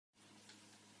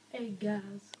Hey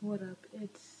guys, what up?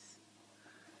 It's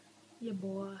your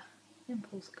boy,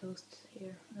 Impulse Ghost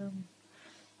here.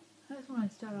 I just want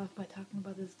to start off by talking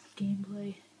about this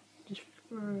gameplay just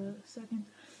for a second.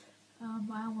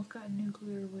 I almost got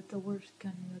nuclear with the worst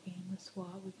gun in the game, the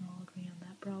SWAT. We can all agree on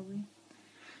that probably.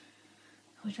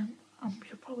 Which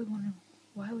you're probably wondering,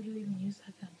 why would you even use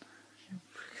that gun?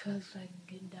 Because I can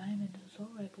get diamond assault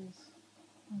rifles.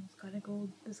 Almost got a gold,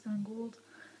 this gun gold.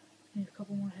 Need a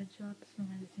couple more headshots, and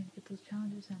I just need to get those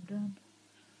challenges, and I'm done.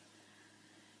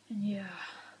 And yeah,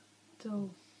 so,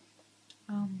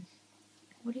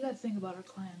 what do you guys think about our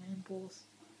clan, Impulse?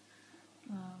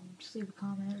 Just leave a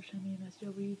comment or send me a message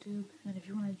over YouTube. And if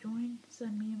you want to join,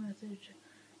 send me a message,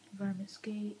 Environment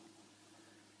Skate,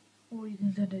 or you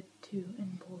can send it to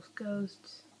Impulse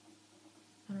Ghosts.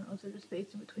 I don't know if there's a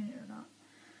space in between it or not.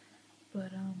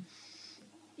 But,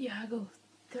 yeah, I go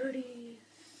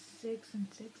 36 and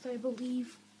 6, I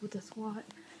believe, with the SWAT.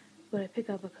 But I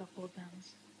pick up a couple of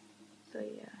guns. So,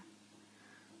 yeah.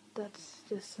 That's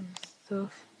just some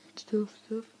stuff.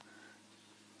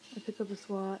 I pick up a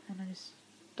SWAT and I just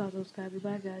thought those guys were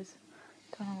bad guys.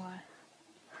 Don't know why.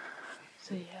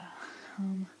 So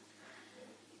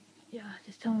yeah,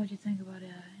 just tell me what you think about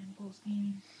Impulse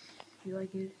Gaming. If you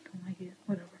like it, don't like it,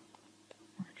 whatever.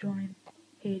 Want to join,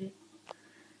 hate it,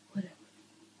 whatever.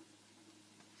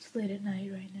 It's late at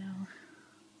night right now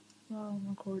while I'm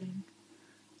recording,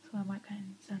 so I might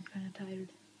sound kind of tired.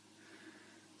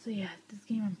 So yeah, this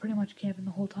game I'm pretty much camping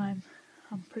the whole time.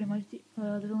 I'm pretty much,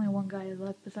 there's only one guy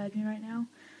left beside me right now.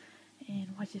 And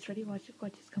watch this, ready? Watch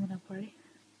this coming up, ready?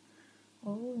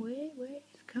 Oh, wait,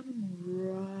 it's coming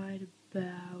right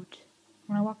about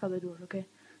when I walk out the door, okay?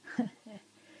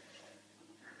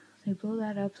 They blow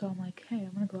that up, so I'm like, hey,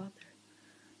 I'm gonna go out there.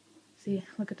 See,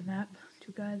 look at the map,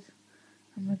 2 guys.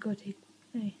 I'm gonna go take,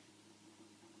 hey,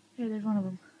 there's one of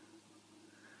them.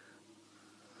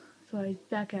 So I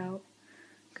back out,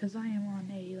 because I am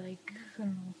on a, like, I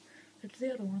don't know, that's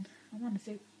the other one. I'm on a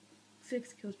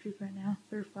 6 kill streak right now,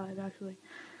 or 5 actually.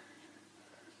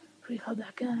 Pretty love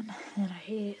that gun, and I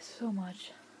hate it so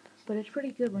much. But it's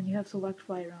pretty good when you have select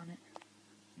fire on it.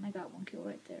 And I got 1 kill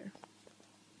right there.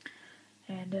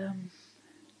 And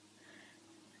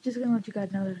just gonna let you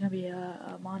guys know there's gonna be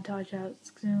a montage out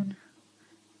soon.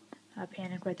 I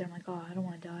panicked right there. I'm like, oh, I don't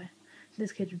want to die.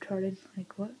 This kid's retarded.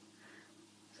 Like, what?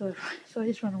 So I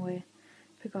just run away,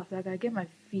 pick off that guy, get my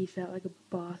face out like a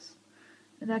boss.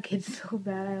 And that kid's so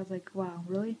bad. I was like, wow,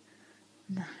 really?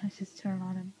 And I just turn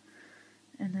on him.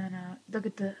 And then look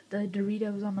at the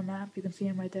Doritos on the map. You can see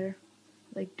him right there.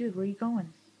 Like, dude, where you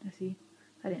going?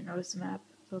 I didn't notice the map.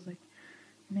 So I was like,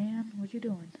 man, what you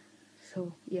doing?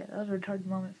 So yeah, that was a retarded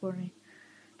moment for me.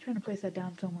 Trying to place that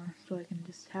down somewhere so I can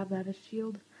just have that as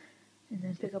shield. And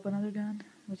then pick up another gun,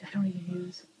 which I don't even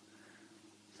use.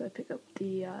 So I pick up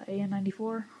the AN-94,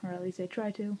 or at least I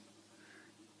try to.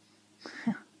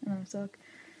 And I suck.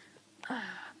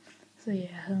 So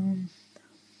yeah,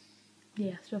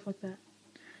 yeah, stuff like that.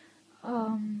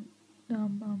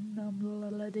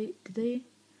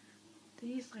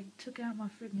 They just like took out my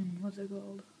friggin', what's it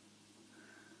called?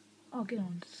 Oh, get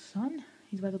on, son.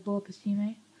 He's about to blow up his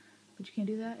teammate, but you can't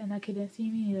do that. And that kid didn't see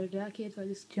me, neither did that kid, so I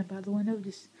just jump out the window,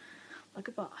 just like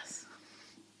a boss.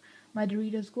 My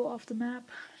Doritos go off the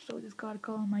map, so I just gotta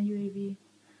call on my UAV.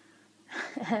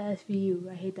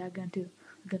 SVU, I hate that gun too.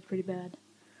 The gun's pretty bad.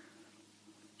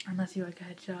 Unless you're like a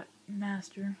headshot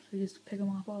master, so you just pick them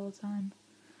off all the time.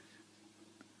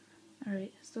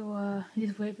 Alright, so you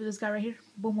just wait for this guy right here.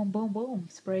 Boom, boom, boom, boom.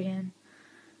 Spray him.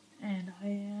 And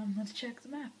let's check the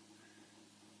map.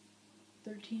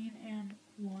 13 and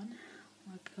 1.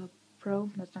 Like a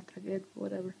pro. That's not that good, but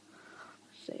whatever.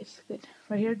 Let's say it's good.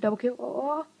 Right here, double kill.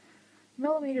 Oh,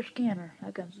 millimeter scanner.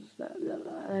 That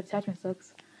attachment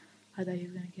sucks. I thought he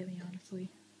was gonna get me, honestly.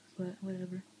 But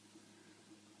whatever.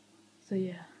 So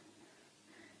yeah.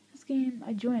 This game,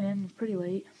 I joined in pretty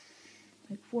late.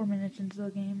 Like 4 minutes into the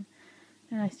game.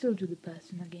 And I still do the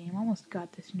best in the game. Almost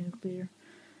got this nuclear.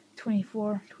 23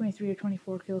 or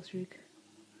 24 kill streak.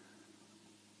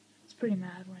 It's pretty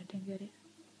mad when I didn't get it.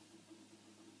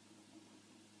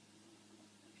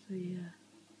 So yeah.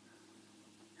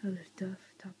 Other stuff.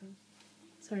 Tacos.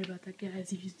 Sorry about that,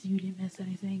 guys. You didn't miss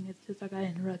anything. It's just like I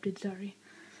interrupted. Sorry.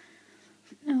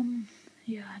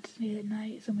 Yeah, it's late at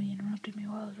night. Somebody interrupted me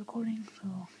while I was recording,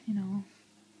 so you know,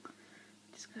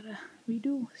 just gotta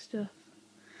redo stuff.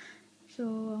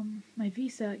 So my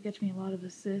VSAT gets me a lot of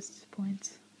assist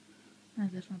points.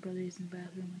 That's my brother. He's in the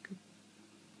bathroom like a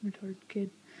retarded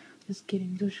kid. Just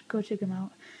kidding. Just go check him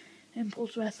out.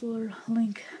 Impulse Wrestler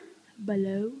link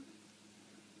below.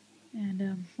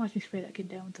 And watch me spray that kid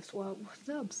down with the SWAT. What's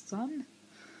up, son?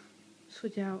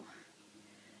 switch out.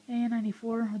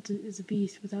 A94 is a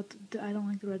beast without I don't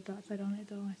like the red dots. I don't it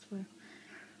though, I swear.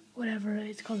 Whatever,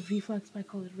 it's called reflex, but I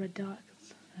call it red dot.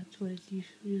 That's what it's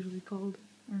usually called.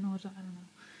 Or no, it's not, I don't know.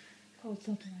 It's called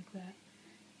something like that.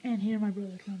 And here my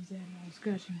brother comes in while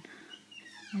scratching.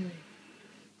 Anyway.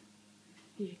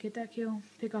 Yeah, get that kill.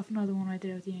 Pick off another one right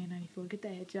there with the A94. Get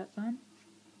that headshot, son.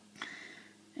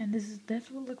 And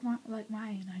that's what like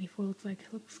my A94 looks like.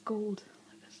 It looks gold,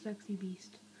 like a sexy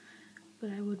beast.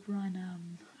 But I would run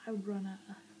a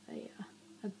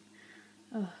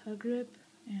grip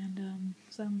and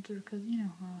silencer, because you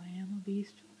know how I am, a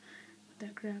beast with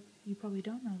that crap. You probably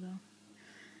don't know though.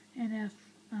 And if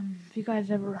you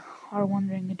guys ever are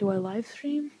wondering, do I live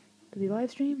stream? Does he live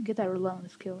stream? Get that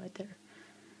relentless kill right there.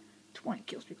 20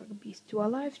 kill streak like a beast. Do I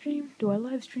live stream? Do I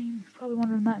live stream? You're probably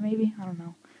wondering that maybe. I don't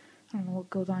know. I don't know what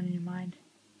goes on in your mind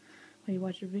when you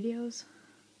watch your videos.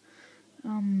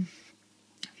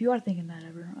 If you are thinking that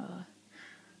ever,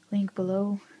 link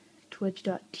below,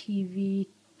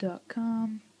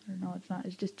 twitch.tv.com, or no, it's not,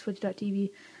 it's just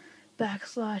twitch.tv / I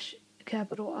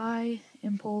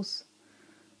impulse,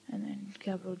 and then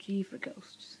capital G for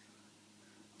ghosts.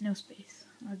 No space.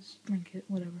 I'll just link it,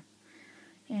 whatever.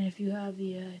 And if you have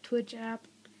the Twitch app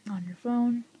on your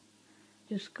phone,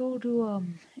 just go to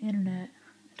internet,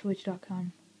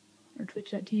 twitch.com, or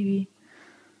twitch.tv.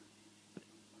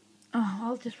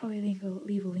 I'll just probably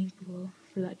leave a link below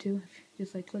for that too.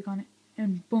 Just like click on it,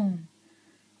 and boom,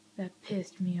 that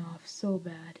pissed me off so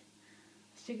bad.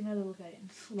 Let's take another look at it in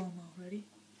slow-mo. Ready?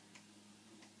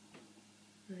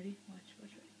 Ready? Watch,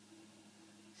 ready.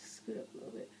 Scoot up a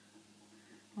little bit.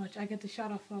 Watch, I get the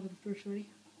shot off of the first. Ready?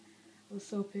 I was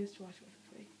so pissed. Watch,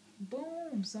 ready.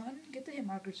 Boom, son. Get the hit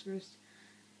markers first,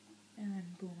 and then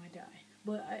boom, I die.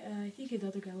 But I think the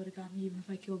other guy would have got me even if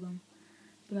I killed him.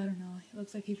 But I don't know. It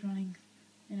looks like he's running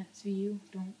an SVU.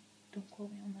 Don't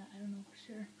quote me on that. I don't know for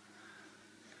sure.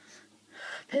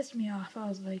 Pissed me off. I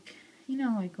was like, you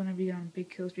know, like whenever you get on a big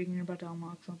kill streak and you're about to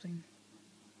unlock something,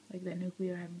 like that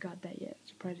nuclear. I haven't got that yet,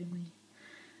 surprisingly.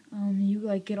 You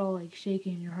like get all like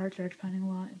shaky and your heart starts pounding a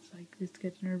lot. It's like this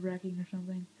gets nerve-wracking or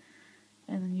something,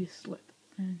 and then you slip,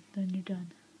 and then you're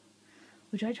done.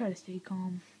 Which I try to stay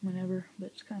calm whenever, but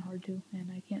it's kind of hard to,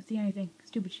 and I can't see anything.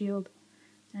 Stupid shield.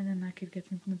 And then that kid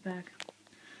gets me from the back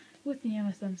with the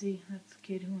MSMC. That's the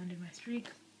kid who ended my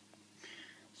streak.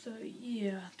 So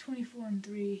yeah,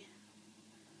 24-3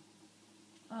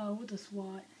 with the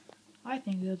SWAT. I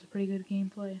think that was a pretty good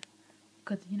gameplay,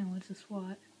 because you know it's a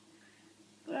SWAT.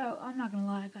 But I'm not gonna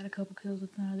lie, I got a couple kills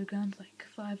with other guns, like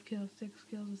 5 kills, 6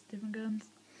 kills with different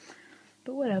guns.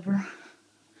 But whatever.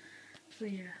 So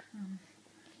yeah,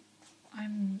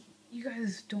 you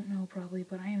guys don't know probably,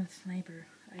 but I am a sniper.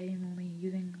 I am only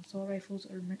using assault rifles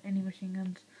or any machine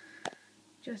guns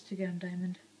just to get them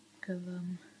diamond, because,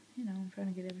 you know, I'm trying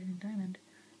to get everything diamond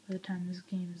by the time this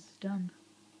game is done.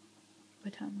 By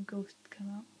the time the ghosts come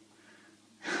out.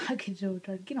 I get so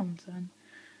retarded. Get on, son.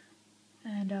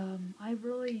 And, I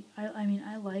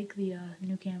like the,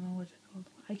 new camo, what's it called?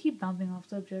 I keep bouncing off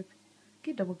subject.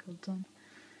 Get double killed, son.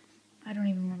 I don't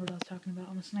even remember what I was talking about.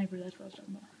 I'm a sniper, that's what I was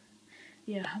talking about.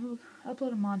 Yeah, I'm gonna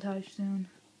upload a montage soon.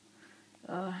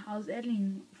 I was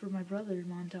editing for my brother's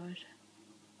montage.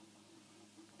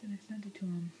 Then I sent it to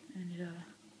him, and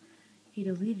he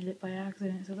deleted it by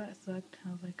accident, so that sucked.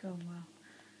 I was like, oh wow.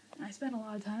 And I spent a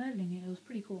lot of time editing it. It was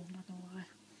pretty cool, I'm not gonna lie.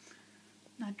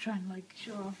 Not trying to like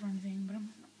show off or anything, but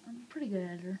I'm a pretty good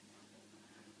editor.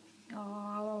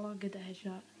 Oh, I'll get that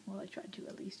headshot. Well, I tried to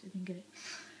at least. I didn't get it.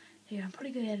 Yeah, I'm a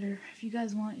pretty good editor. If you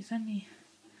guys want, you send me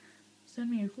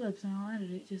your clips and I'll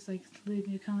edit it. Just like leave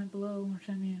me a comment below or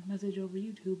send me a message over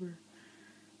YouTube or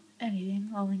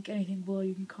anything. I'll link anything below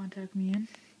you can contact me in.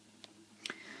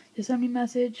 Just send me a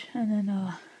message and then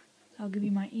I'll give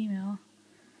you my email.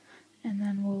 And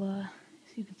then so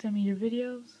you can send me your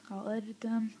videos. I'll edit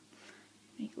them,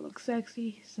 make it look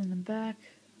sexy, send them back.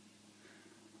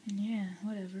 And yeah,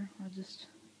 whatever. I'll just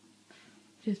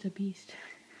a beast.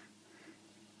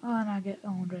 Oh, and I get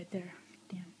owned right there.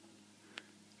 Damn.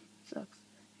 Sucks.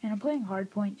 And I'm playing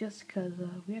Hardpoint just because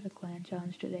we had a clan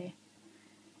challenge today.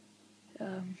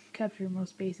 Capture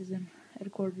most bases in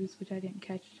headquarters, which I didn't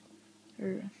catch.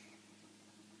 Or,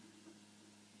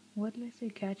 what did I say?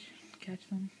 Catch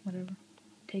them, whatever.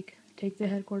 Take the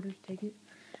headquarters, take it.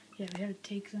 Yeah, we had to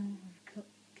take some,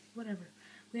 whatever.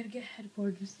 We had to get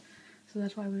headquarters, so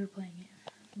that's why we were playing it.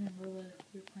 Remember,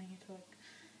 we were playing it till like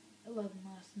 11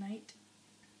 last night.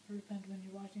 Repent when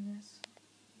you're watching this.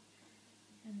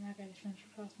 And that guy just runs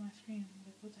across my screen. I'm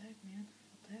like, what the heck, man?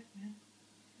 What the heck, man?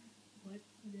 What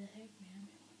the heck, man?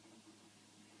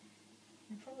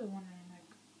 You're probably wondering,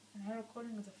 like, and I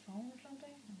recording with a phone or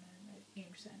something, and then the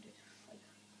game just ended.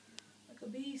 Like a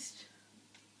beast.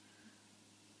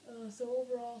 So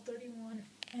overall, 31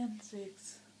 and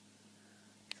 6.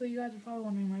 So you guys are probably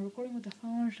wondering, am I recording with a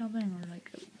phone or something, or like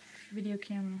a video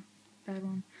camera, bad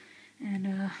one? And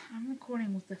I'm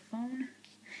recording with the phone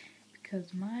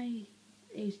because my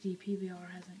HD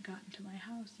PVR hasn't gotten to my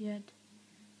house yet,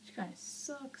 which kind of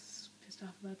sucks. Pissed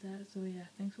off about that. So yeah,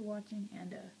 thanks for watching,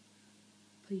 and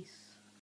peace.